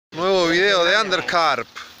video de Undercarp.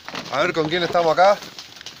 A ver con quién estamos acá.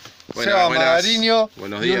 Seba Magariño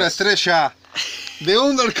y una estrella de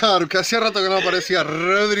Undercarp que hacía rato que no aparecía,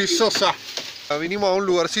 Rodri Sosa. Vinimos a un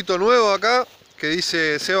lugarcito nuevo acá que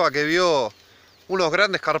dice Seba que vio unos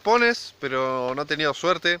grandes carpones, pero no ha tenido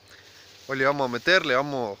suerte. Hoy le vamos a meter,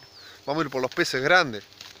 vamos a ir por los peces grandes.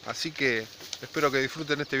 Así que espero que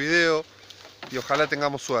disfruten este video y ojalá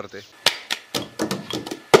tengamos suerte.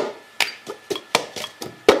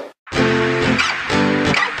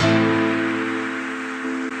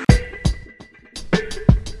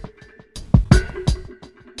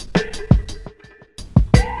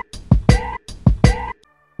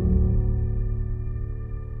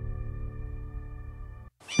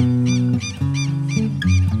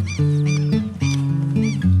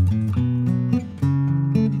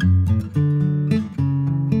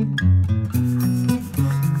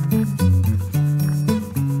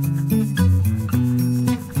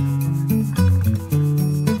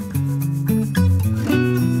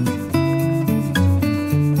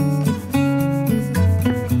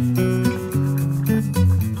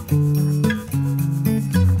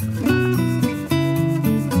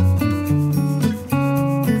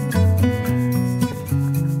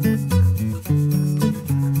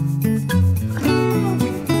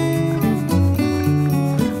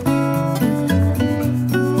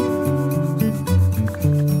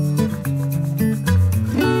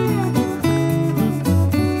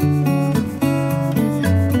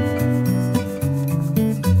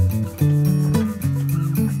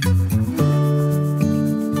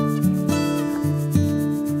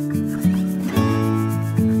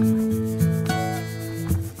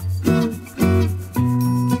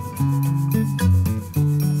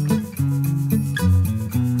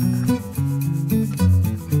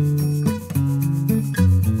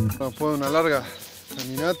 Después de una larga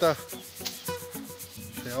caminata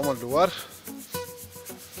llegamos al lugar,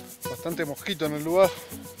 bastante mosquito en el lugar.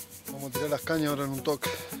 Vamos a tirar las cañas ahora en un toque.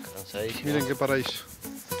 Cansadísimo. Miren qué paraíso,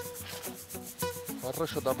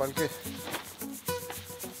 arroyo Tapalqué,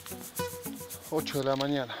 8 de la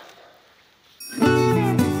mañana.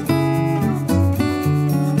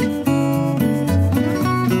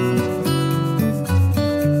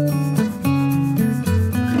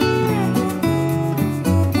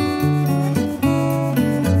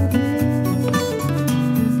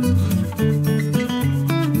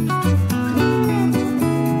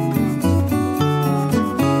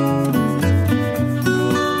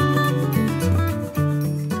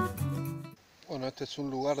 Este es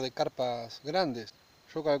un lugar de carpas grandes.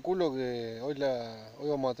 Yo calculo que hoy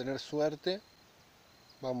vamos a tener suerte.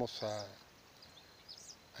 Vamos a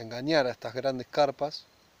engañar a estas grandes carpas.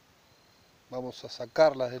 Vamos a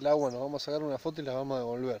sacarlas del agua, nos vamos a sacar una foto y las vamos a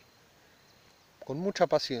devolver. Con mucha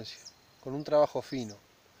paciencia, con un trabajo fino.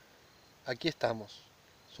 Aquí estamos.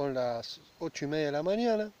 Son las 8:30 de la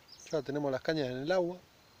mañana. Ya tenemos las cañas en el agua.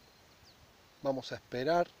 Vamos a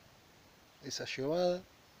esperar esa llevada.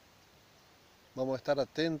 Vamos a estar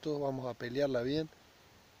atentos, vamos a pelearla bien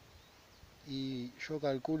y yo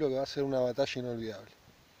calculo que va a ser una batalla inolvidable.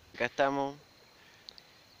 Acá estamos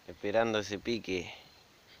esperando ese pique.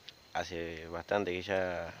 Hace bastante que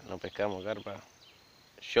ya no pescamos carpa,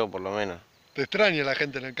 yo por lo menos. ¿Te extraña la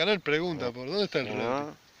gente en el canal? Pregunta, ¿por dónde está el rey?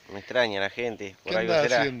 No, me extraña la gente. ¿Qué andas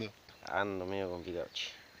haciendo? Ando medio complicado,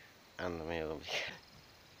 ando medio complicado.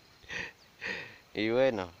 Y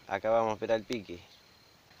bueno, acá vamos a esperar el pique.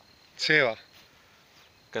 Seba.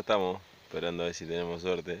 Acá estamos, esperando a ver si tenemos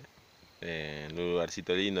suerte. En un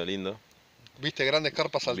lugarcito lindo. ¿Viste grandes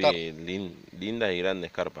carpas saltar? Lindas y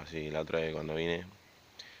grandes carpas, sí, la otra vez cuando vine.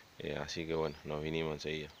 Así que bueno, nos vinimos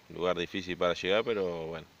enseguida. Lugar difícil para llegar, pero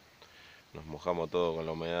bueno. Nos mojamos todo con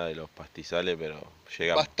la humedad de los pastizales, pero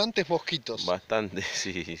llegamos. Bastantes mosquitos. Bastantes,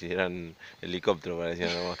 sí, eran helicópteros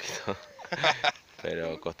parecían los mosquitos.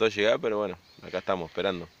 Pero costó llegar, pero bueno, acá estamos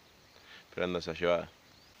esperando esa llevada.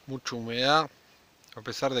 Mucha humedad. A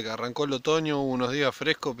pesar de que arrancó el otoño, hubo unos días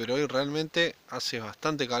frescos, pero hoy realmente hace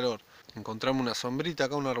bastante calor. Encontramos una sombrita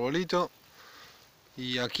acá, un arbolito,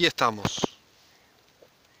 y aquí estamos.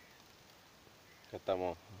 Acá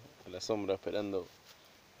estamos a la sombra esperando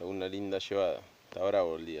una linda llevada. Está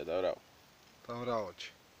bravo el día, está bravo. Está bravo,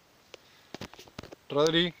 che.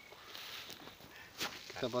 Rodri,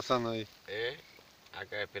 ¿qué está pasando ahí?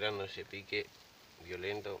 Acá esperando ese pique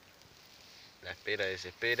violento. La espera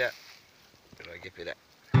desespera. Pero hay que esperar.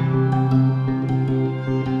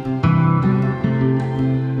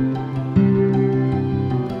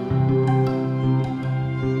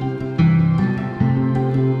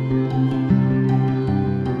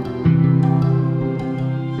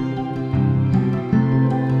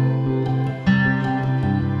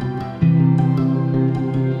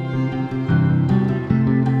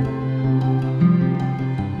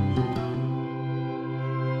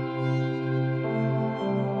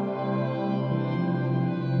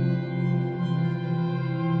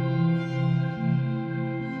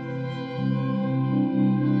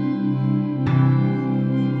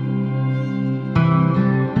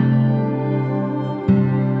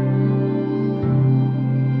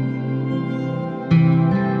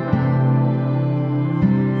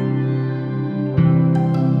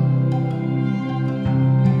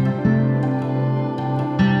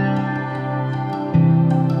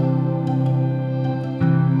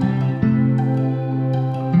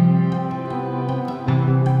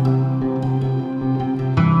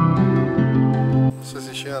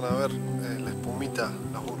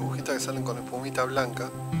 burbujitas que salen con espumita blanca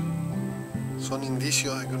son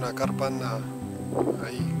indicios de que una carpa anda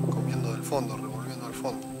ahí comiendo del fondo, revolviendo el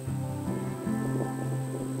fondo.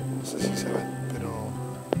 No sé si se ven, pero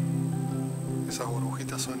esas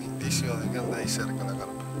burbujitas son indicios de que anda ahí cerca la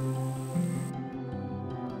carpa.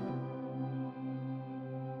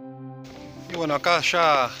 Y bueno, acá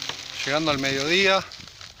ya llegando al mediodía,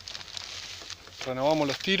 renovamos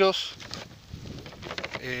los tiros.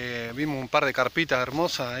 Vimos un par de carpitas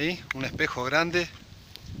hermosas ahí, un espejo grande.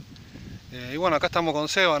 Y bueno, acá estamos con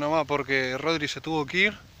Seba nomás porque Rodri se tuvo que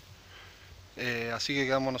ir. Así que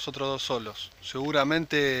quedamos nosotros dos solos.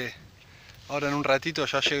 Seguramente ahora en un ratito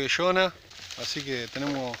ya llegue Jonah. Así que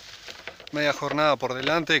tenemos media jornada por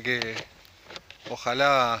delante que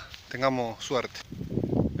ojalá tengamos suerte.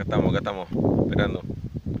 Acá estamos, esperando.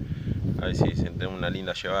 A ver si tenemos una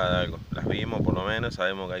linda llevada de algo. Las vimos por lo menos,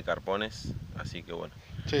 sabemos que hay carpones, así que bueno.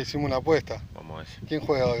 Che, hicimos una apuesta. Vamos a ver si. ¿Quién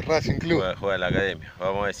juega hoy? Racing Club. Juega la academia.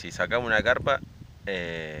 Vamos a ver si sacamos una carpa,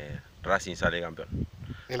 Racing sale campeón.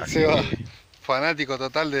 El Así Seba, que, fanático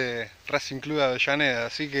total de Racing Club de Avellaneda.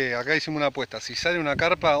 Así que acá hicimos una apuesta. Si sale una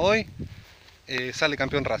carpa hoy, sale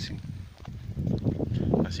campeón Racing.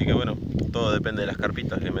 así que bueno, todo depende de las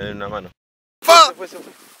carpitas que me den una mano. ¡Pa! Se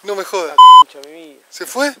fue. No me jodas. Mi vida. ¿Se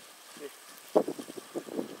fue?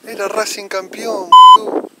 Era Racing campeón.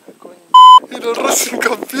 Era Racing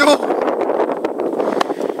campeón.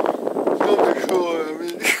 No me jodas,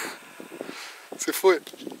 amigo. Se fue.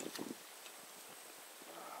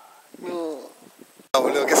 No. Ah,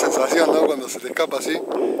 boludo, qué sensación, ¿no? Cuando se te escapa así.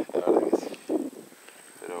 La verdad que sí.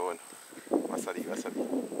 Pero bueno, va a salir.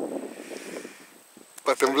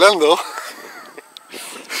 ¿Estás temblando?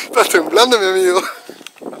 ¿Estás temblando, mi amigo?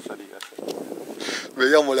 Va a salir.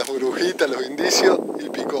 Veíamos las burbujitas, los indicios y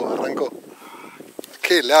picó, arrancó.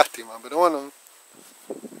 Qué lástima, pero bueno.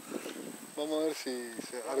 Vamos a ver si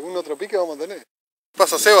algún otro pique vamos a tener. ¿Qué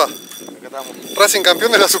pasa, Seba? Acá estamos. Racing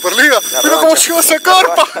campeón de la Superliga. La Mira cómo lleva esa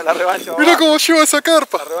carpa. La revancha. Mira cómo lleva esa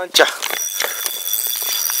carpa. La revancha.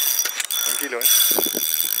 Tranquilo,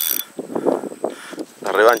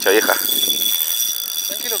 La revancha, vieja.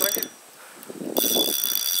 Tranquilo, tranquilo.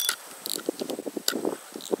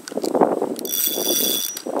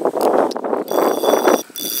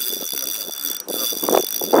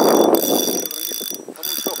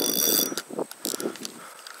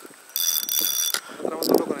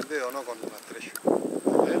 No con la estrella.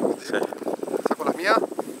 ¿Saco las mías?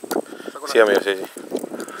 Sí, amigo, sí.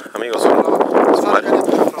 Amigo,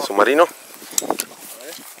 submarino.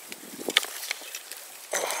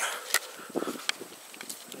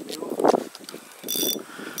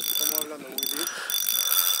 Estamos hablando, Willy.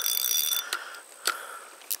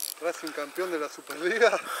 Racing campeón de la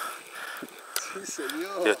Superliga. Sí,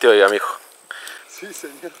 señor. Dios te oiga, amigo. Sí,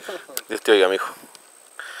 señor. Dios te oiga, amigo.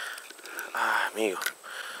 Ah, amigo.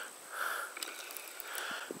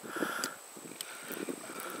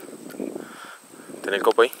 ¿Tenés el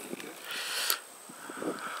copo ahí? ¿Qué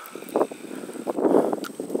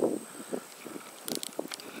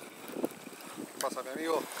pasa, mi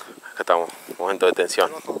amigo? Acá estamos, momento de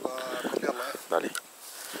tensión. Bajo para copiarla, Dale.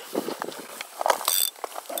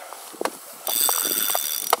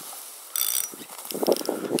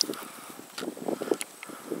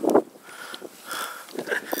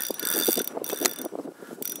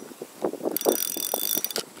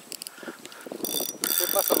 ¿Qué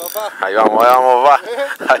pasa, papá? Ahí vamos, va.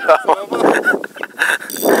 Ahí vamos.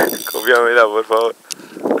 Copiámela, por favor.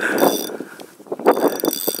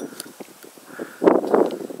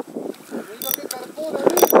 Mira qué carpón,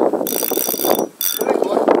 amigo.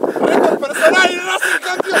 Récord personal y Racing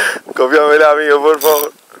campeón. Copiámela, amigo, por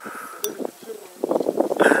favor.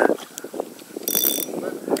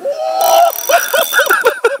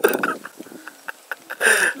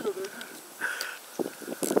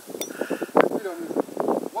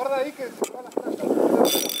 Guarda ahí que se van las trancas.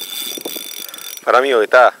 Para amigo que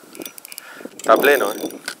está pleno,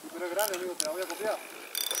 Pero es grande, amigo, te la voy a copiar.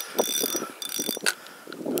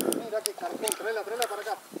 Mira qué carpón, tráela para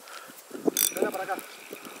acá. Tráela para acá.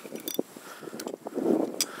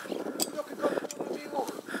 Mira qué carpón, amigo.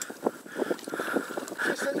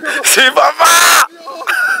 Sí, señor. ¡Sí, papá!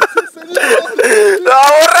 Sí, señor.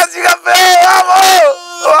 ¡Vamos, Racing campeón! ¡Vamos!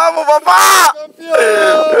 ¡Vamos, papá! ¡Campeón!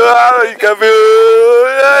 ¡Ay, campeón!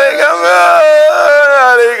 ¡Dale, campeón!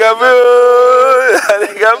 ¡Dale, campeón! ¡Dale,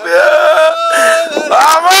 campeón!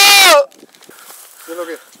 ¡Vamos! ¿Qué es lo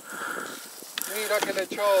que? Mira qué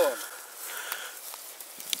lechón.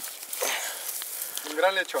 Un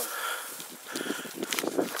gran lechón.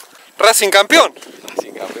 Racing campeón.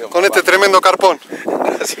 Racing campeón. Con este tremendo carpón.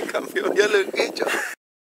 Racing campeón, ya lo he hecho.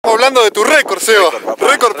 Estamos hablando de tu récord, Seba.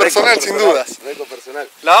 Récord personal, sin dudas. Récord personal.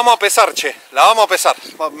 La vamos a pesar, che. La vamos a pesar.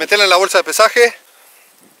 Meterla en la bolsa de pesaje.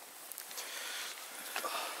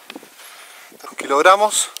 3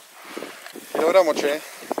 kilogramos. Kilogramos, che.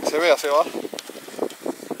 Se vea, Seba.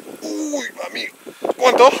 Uy, amigo.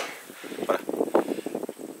 ¿Cuánto?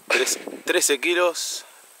 13 kilos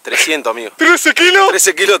 300, amigo. ¿13 kilos?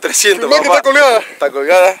 13 kilos 300, Filmá que está colgada. Está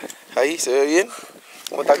colgada. Ahí se ve bien.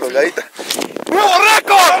 ¿Cómo está colgadita? ¡Nuevo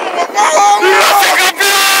récord!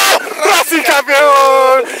 ¡Racing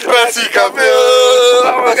campeón! ¡Racing campeón!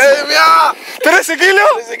 ¡Vamos, academia! ¿13 kilos?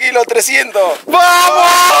 13 kilos 300. ¡Vamos!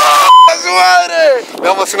 ¡A su madre! Le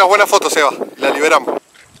vamos a hacer una buena foto, Seba. La liberamos.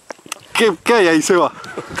 ¿Qué hay ahí, Seba?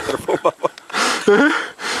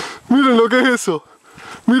 Miren lo que es eso.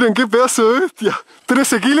 Miren qué pedazo de bestia.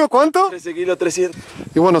 ¿13 kilos? ¿Cuánto? 13 kilos 300.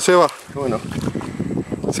 Y bueno, Seba, Bueno,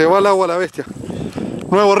 se va al agua la bestia.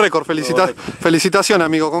 Nuevo récord, felicitaciones,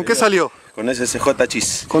 amigo. ¿Con qué salió? con SSJ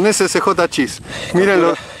Cheese. Con SSJ Cheese.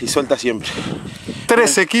 Mírenlo. Y suelta siempre.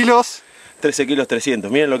 13 kilos. 13 kilos 300.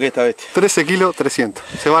 Miren lo que es esta bestia. 13 kilos 300.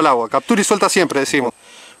 Se va al agua. Captura y suelta siempre, decimos.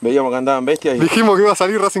 Veíamos que andaban bestias y Dijimos que iba a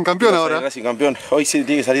salir Racing campeón ahora. Racing campeón. Hoy sí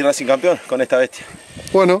tiene que salir Racing campeón con esta bestia.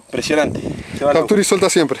 Bueno, Impresionante. Se va captura y suelta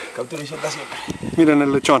siempre. Captura y suelta siempre. Miren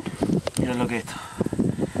el lechón. Miren lo que es esto.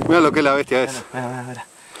 Miren lo que es la bestia es.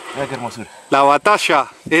 Mira qué hermosura. La batalla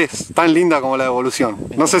es tan linda como la devolución.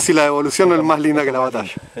 No sé si la devolución es más linda que la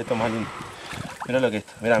batalla. Esto es más lindo. Mira lo que es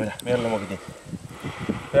esto. Mira el lomo que tiene.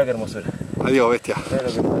 Mira qué hermosura. Adiós, bestia. Mira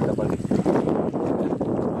lo que es el Tapalqué.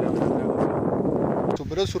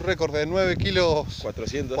 Superó su récord de 9 kilos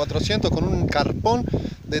 400 con un carpón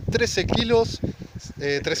de 13 kilos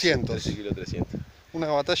 300. 13 kilos 300. Una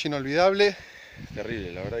batalla inolvidable.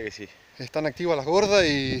 Terrible, la verdad que sí. Están activas las gordas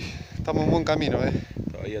y estamos en buen camino,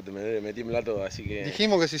 Todavía me tiembla todo, así que...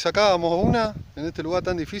 Dijimos que si sacábamos una en este lugar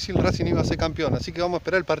tan difícil, Racing iba a ser campeón. Así que vamos a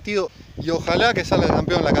esperar el partido y ojalá que salga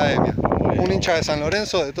campeón la academia. Un hincha de San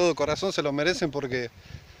Lorenzo, de todo corazón, se lo merecen porque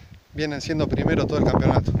vienen siendo primero todo el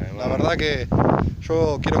campeonato. La verdad que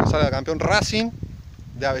yo quiero que salga campeón Racing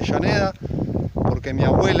de Avellaneda, porque mi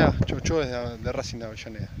abuela Chocho es de Racing de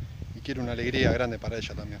Avellaneda y quiero una alegría grande para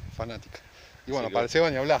ella también, fanática. Y bueno, sí, para el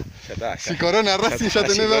Seba ni hablar. Ya está, si corona Racing ya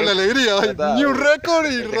tenés doble alegría, ni un récord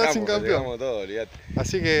y Racing campeón. Todo,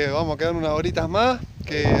 así que vamos a quedar unas horitas más. ¿A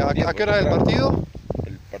qué hora es el partido?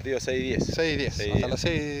 El partido 6:10. 6:10. Hasta las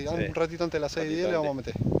 6, un ratito antes de las 6:10 le vamos a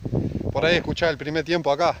meter. Por ahí escuchar el primer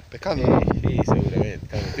tiempo acá, pescando. Sí, seguramente.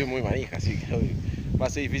 Estoy muy manija, así que va a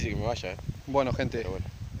ser difícil que me vaya. Bueno, gente, bueno,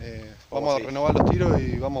 vamos a renovar los tiros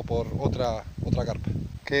y vamos por otra carpa.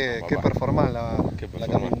 Qué performance la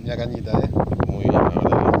cañita, Muy bien, la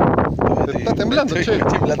verdad. Está temblando, che.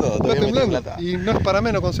 Tiembla todo, está temblando. Y no es para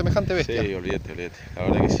menos con semejante bestia. Sí, olvídate. La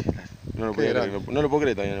verdad que sí. No lo puedo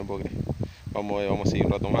creer todavía, no lo puedo creer. Vamos a seguir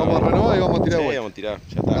un rato más. Vamos a renovar y vamos a tirar sí, vuelta. Vamos a tirar,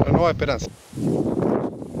 ya está. A renovar esperanza.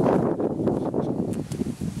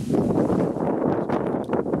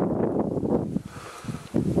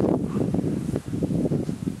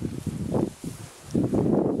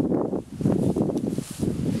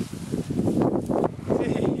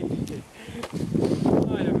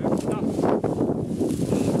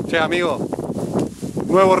 Che, amigo,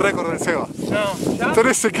 nuevo récord del Seba. No, ¿ya?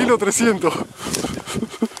 13 kilos 300.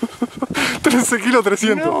 13 kilos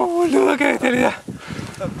 300. No, boludo, qué bestialidad.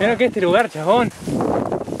 Mira que este lugar, chabón.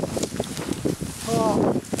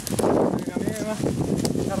 Oh. Caminé más.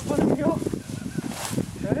 Zarpón, amigo.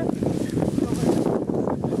 ¿Sabes?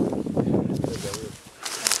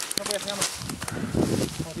 No podía llegar más.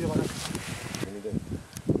 Vamos, tiro para acá.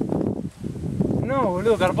 No,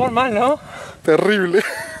 boludo, carpón mal, ¿no? Terrible.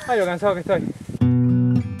 Ay, lo cansado que estoy.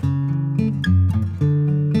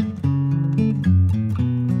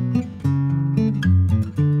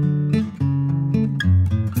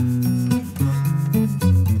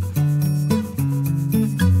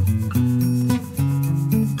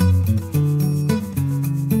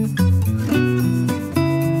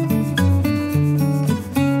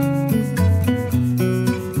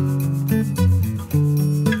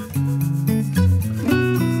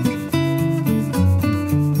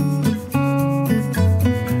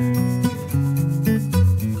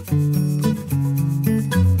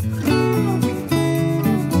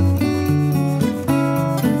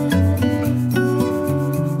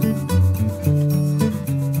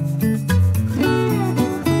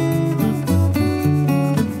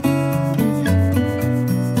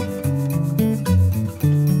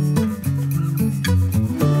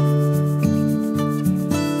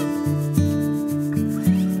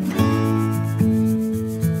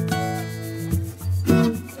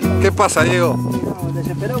 ¿Qué pasa, Diego? No,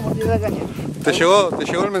 desesperado por tirar la caña. ¿Te llegó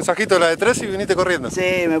el mensajito de la de 3 y viniste corriendo?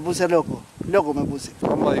 Sí, me puse loco me puse.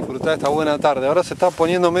 Vamos a disfrutar esta buena tarde. Ahora se está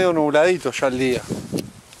poniendo medio nubladito ya el día.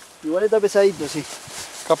 Igual está pesadito, sí.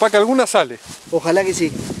 Capaz que alguna sale. Ojalá que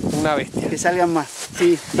sí. Una bestia. Que salgan más,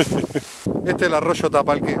 sí. Este es el arroyo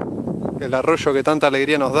Tapalqué, el arroyo que tanta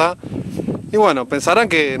alegría nos da. Y bueno, pensarán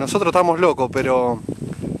que nosotros estamos locos, pero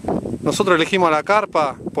nosotros elegimos la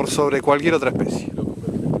carpa por sobre cualquier otra especie.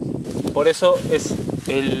 Por eso es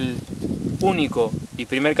el único y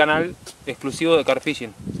primer canal exclusivo de carp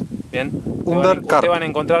fishing. Bien, ustedes van a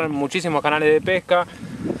encontrar muchísimos canales de pesca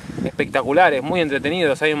espectaculares, muy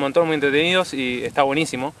entretenidos, hay un montón muy entretenidos y está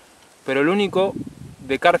buenísimo. Pero el único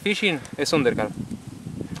de carp fishing es undercarp.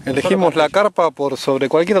 Elegimos la carpa por sobre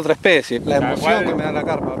cualquier otra especie, la emoción que me da la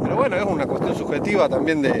carpa. Pero bueno, es una cuestión subjetiva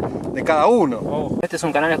también de cada uno. Este es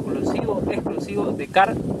un canal exclusivo de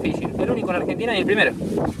carp fishing, el único en Argentina y el primero.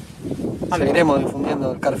 Seguiremos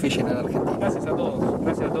difundiendo el carp fishing en Argentina. Gracias a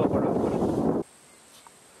todos por lo.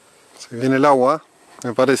 Se viene el agua,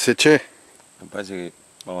 me parece, che. Me parece que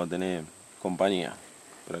vamos a tener compañía.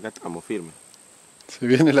 Pero acá estamos firmes. Se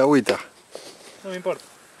viene el agüita. No me importa.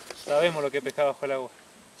 Sabemos lo que pesca bajo el agua.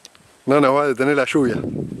 No nos va a detener la lluvia.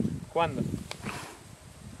 ¿Cuándo?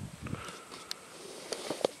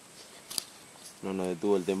 No nos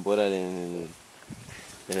detuvo el temporal en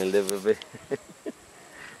el DPP.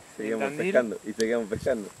 Seguimos pescando y seguimos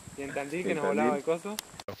pescando. ¿Y en Tandil que nos volaba el coso?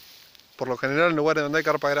 Por lo general en lugares donde hay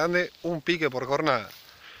carpa grande, un pique por jornada.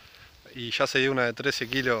 Y ya se dio una de 13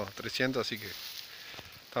 kilos 300, así que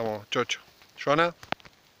estamos chocho. ¿Joana?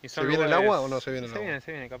 ¿Se viene el agua o no se viene el agua?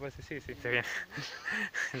 Se viene, capaz sí, se viene.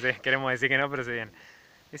 Sí, queremos decir que no, pero se viene.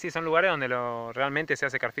 Y sí, son lugares donde realmente se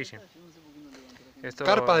hace carp fishing.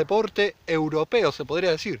 Carpas de porte europeo, se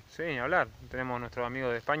podría decir. Sí, ni hablar. Tenemos nuestros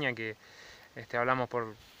amigos de España que hablamos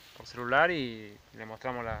por celular y le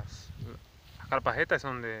mostramos las carpas estas,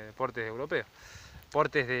 son de portes europeos.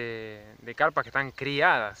 Portes de carpas que están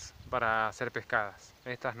criadas para ser pescadas.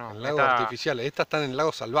 Estas no. En lagos artificiales, estas están en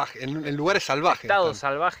lagos salvajes, en lugares salvajes. Estado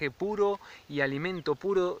salvaje puro y alimento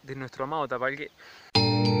puro de nuestro amado Tapalqué.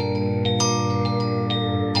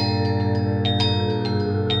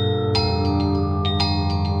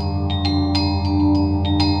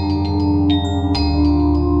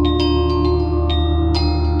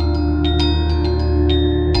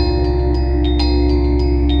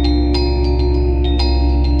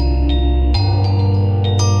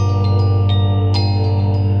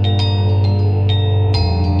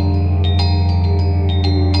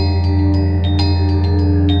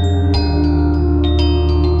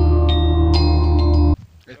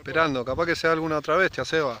 Esperando, capaz que sea alguna otra bestia,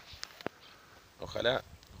 Seba. Ojalá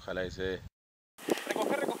que se dé.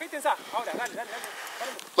 Recogé y tensá. Ahora, dale.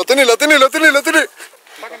 Lo tenés.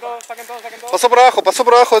 Saquen todos. Pasó por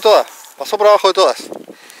abajo de todas.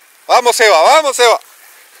 Vamos, Seba.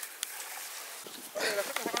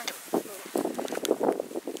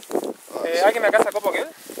 ¿Alguien me acá sacó porque él?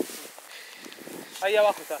 Ahí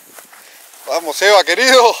abajo está. Vamos, Seba,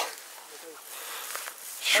 querido.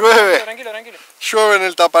 Llueve. Tranquilo. Llueve en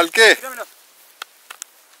el Tapalqué. Tíramelo.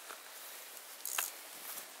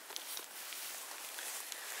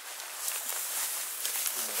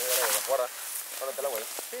 Guarda, guárdate la huella.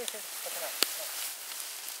 Sí, pasa nada.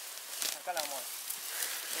 Acá la vamos a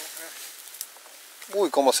ver. Uy,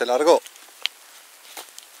 cómo se largó.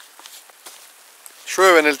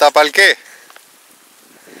 Llueve en el Tapalqué.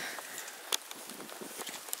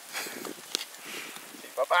 Sí,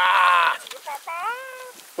 papá.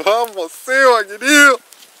 Vamos, Seba, querido.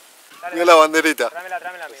 Mira la banderita. Tráemela,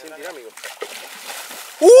 amigo.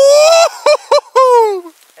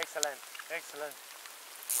 Excelente.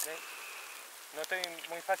 ¿Sí? No estoy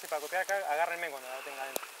muy fácil para copiar acá, agárrenme cuando la tenga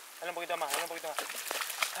adentro. Dale un poquito más.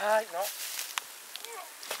 Ay, no.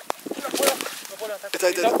 No puedo levantar.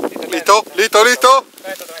 Listo. Toma esto.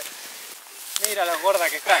 Mira lo gorda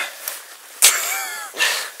que está.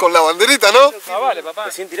 Con la banderita, ¿no? No vale, papá.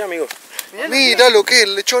 Recién tiré, amigo. Mira lo que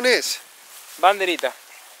el lechón es. Banderita.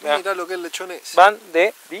 Mira lo que el lechón es.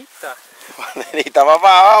 Banderita. Banderita,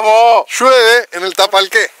 papá, vamos. Llueve en el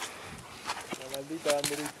Tapalqué.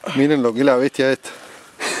 Miren lo que es la bestia esta.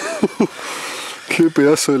 Qué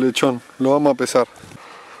pedazo de lechón. Lo vamos a pesar.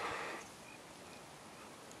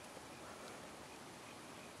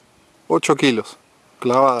 8 kilos.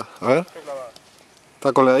 Clavada. A ver.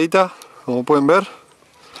 Está colgadita, como pueden ver.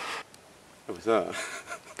 Está pesada.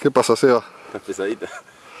 ¿Qué pasa, Seba? Está pesadita.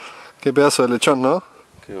 Qué pedazo de lechón, ¿no?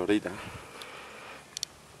 Qué gordita.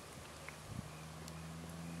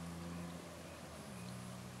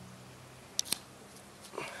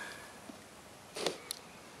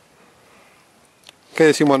 ¿Qué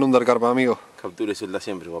decimos al under carpa, amigo? Captura y suelta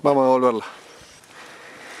siempre, papá. Vamos a devolverla.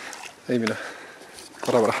 Ahí, mira.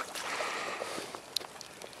 Pará.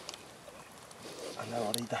 Anda,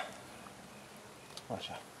 gordita.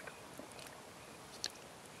 Vaya.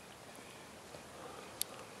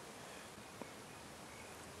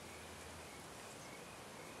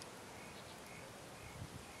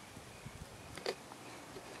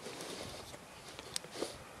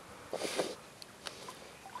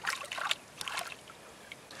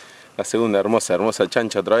 La segunda, hermosa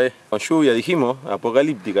chancha otra vez. Con lluvia dijimos,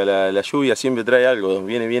 apocalíptica, la lluvia siempre trae algo,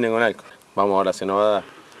 viene con algo. Vamos ahora, se nos va a dar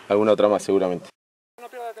alguna otra más seguramente. No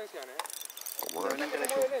pierda atención, Se mueve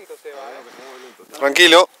lento, Seba,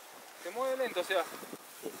 Tranquilo. Se mueve lento, Seba.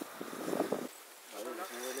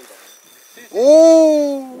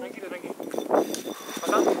 Tranquilo.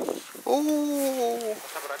 ¿Pasa?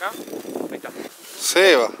 ¿Está por acá? Ahí está.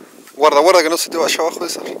 Seba. Guarda que no se te vaya abajo de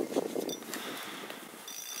esa.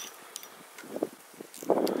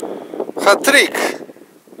 Hat-trick.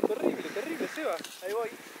 Terrible, Seba. Ahí voy.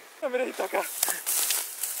 Mirá, está acá.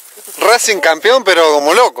 Racing campeón, pero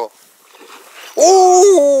como loco.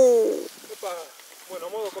 Epa. Bueno,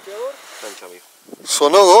 modo copiador. Chancha, amigo.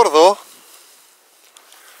 Sonó gordo.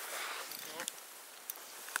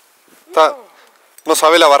 No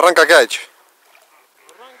sabe la barranca que ha hecho.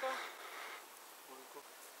 Arranca.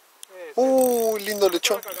 Lindo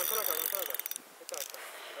lechón. Acá. Está.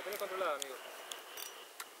 La tenés controlada, amigo.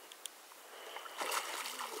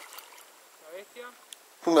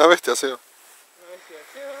 Una bestia, Seba. Una bestia de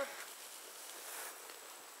Seba.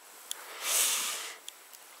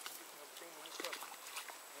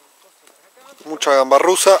 Mucha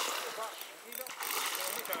gambarrusa. Tranquilo.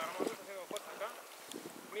 Mucha garmarusa haciendo cosas acá.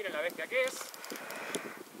 Miren la bestia que es.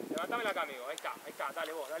 Levantámela acá, amigo. Ahí está.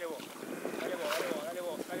 Dale vos acá.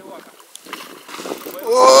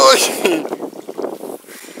 ¡Uy!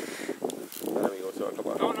 Dale, amigo, se va a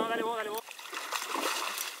escapar. No, dale vos.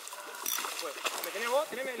 Pues, ¿me tenés vos?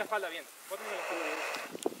 Teneme en la espalda bien. Vos tenés en la espalda.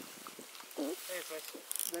 Eso.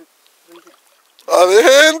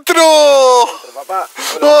 ¡Adentro! Papá.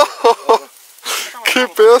 ¡Qué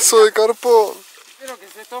pedazo de carpón! ¿Pero qué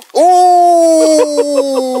es esto?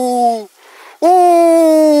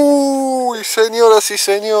 ¡Uy, señoras y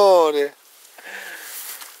señores!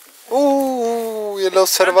 ¡Uy, el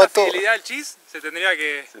observatorio! Fidelidad al cheese se tendría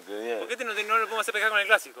que... ¿Por qué no lo podemos hacer pescar con el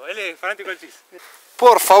clásico? Él es fanático del cheese.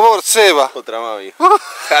 Por favor, Seba. Otra más, amigo.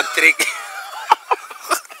 Hat-trick.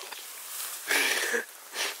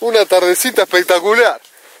 Una tardecita espectacular.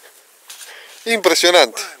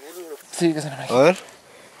 Impresionante. Sí, que se nos A ver.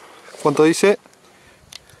 ¿Cuánto dice?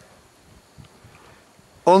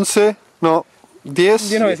 11, no,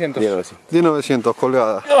 10. 10.900. 10.900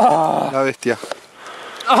 colgada. La bestia.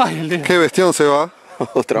 Ay, el dedo. Qué bestión se va.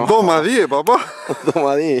 Otra más. 2 más 10, papá.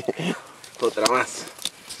 Toma 10. Otra más.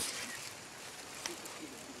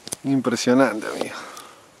 Impresionante, amigo.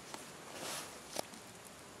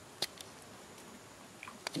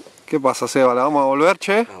 ¿Qué pasa, Seba? ¿La vamos a volver,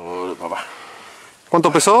 che? Vamos, papá.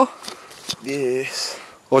 ¿Cuánto pesó? 10.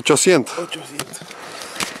 800.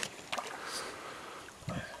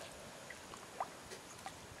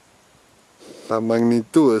 La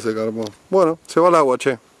magnitud de ese carbón. Bueno, se va al agua,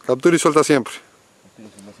 che. Captura y suelta siempre.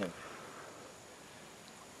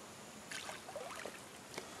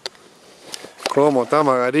 ¿Cómo está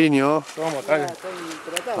Magariño? ¿Cómo está?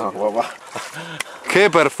 Papá. ¡Qué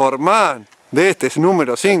performance! De este es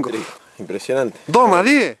número 5. Impresionante. 2 más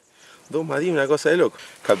 10. 2 más 10, una cosa de loco.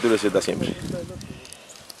 Captura y suelta siempre.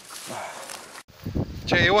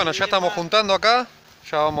 Che, y bueno, ya estamos juntando acá.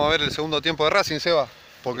 Ya vamos a ver el segundo tiempo de Racing, Seba.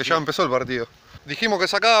 Porque ya empezó el partido. Dijimos que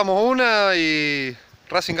sacábamos una y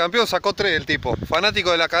Racing campeón sacó 3 el tipo.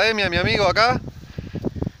 Fanático de la academia, mi amigo acá.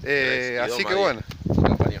 Así que bueno.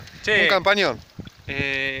 Che, Un campañón.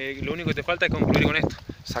 lo único que te falta es concluir con esto.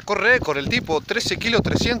 Sacó récord el tipo, 13 kilos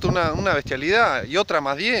 300, una bestialidad. Y otra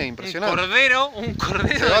más 10, impresionante. Un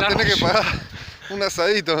cordero Se va a tener que pagar un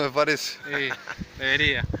asadito, me parece. Sí,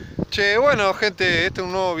 debería. Che, bueno gente, este es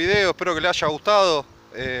un nuevo video, espero que les haya gustado.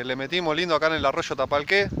 Le metimos lindo acá en el arroyo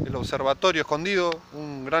Tapalqué, el observatorio escondido,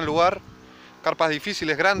 un gran lugar. Carpas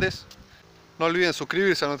difíciles, grandes. No olviden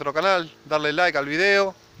suscribirse a nuestro canal, darle like al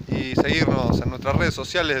video y seguirnos en nuestras redes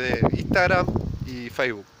sociales de Instagram y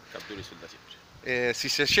Facebook. Captura y suelta siempre. Si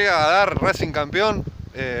se llega a dar Racing campeón,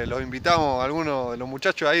 los invitamos a algunos de los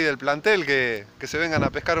muchachos ahí del plantel que se vengan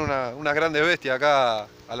a pescar unas grandes bestias acá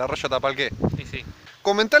al arroyo Tapalqué. Sí.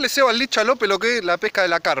 Comentale, Seba, al Licha López lo que es la pesca de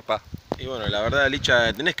la carpa. Y bueno, la verdad,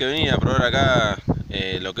 Licha, tenés que venir a probar acá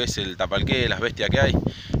lo que es el Tapalqué, las bestias que hay.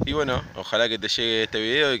 Y bueno, ojalá que te llegue este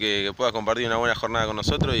video y que puedas compartir una buena jornada con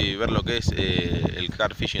nosotros y ver lo que es el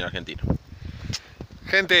carp fishing argentino.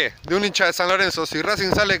 Gente, de un hincha de San Lorenzo, si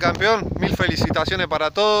Racing sale campeón, mil felicitaciones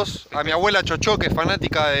para todos. A mi abuela Chocho, que es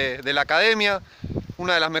fanática de la academia,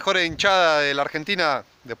 una de las mejores hinchadas de la Argentina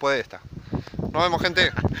después de esta. Nos vemos,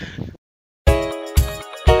 gente.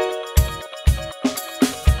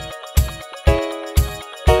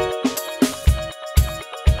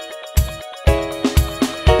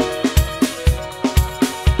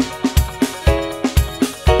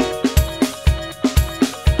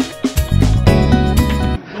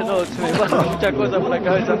 Se me pasan muchas cosas por la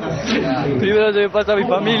cabeza. Primero se me pasa a mi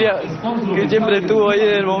familia, que siempre estuvo ahí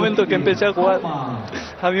desde el momento que empecé a jugar.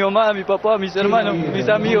 A mi mamá, a mi papá, a mis hermanos, mis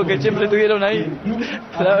amigos que siempre estuvieron ahí.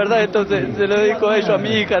 La verdad, entonces se lo dedico a ellos, a mi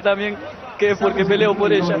hija también, que es porque peleo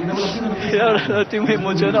por ella. Y ahora estoy muy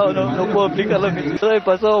emocionado, no puedo explicar lo que yo he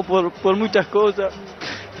pasado por muchas cosas.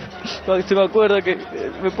 Se me acuerda que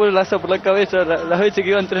me pone la asa por la cabeza las veces que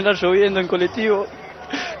iba a entrenar lloviendo en colectivo.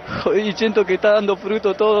 Y siento que está dando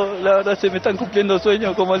fruto todo, la verdad se me están cumpliendo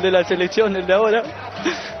sueños como el de la selección, el de ahora.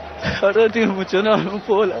 La verdad estoy emocionado, no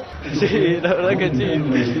puedo hablar. Sí, la verdad que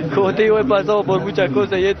sí. Como te digo, he pasado por muchas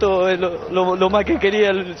cosas y esto es lo más que quería,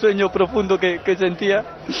 el sueño profundo que sentía.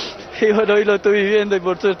 Y bueno, hoy lo estoy viviendo y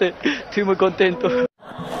por suerte estoy muy contento.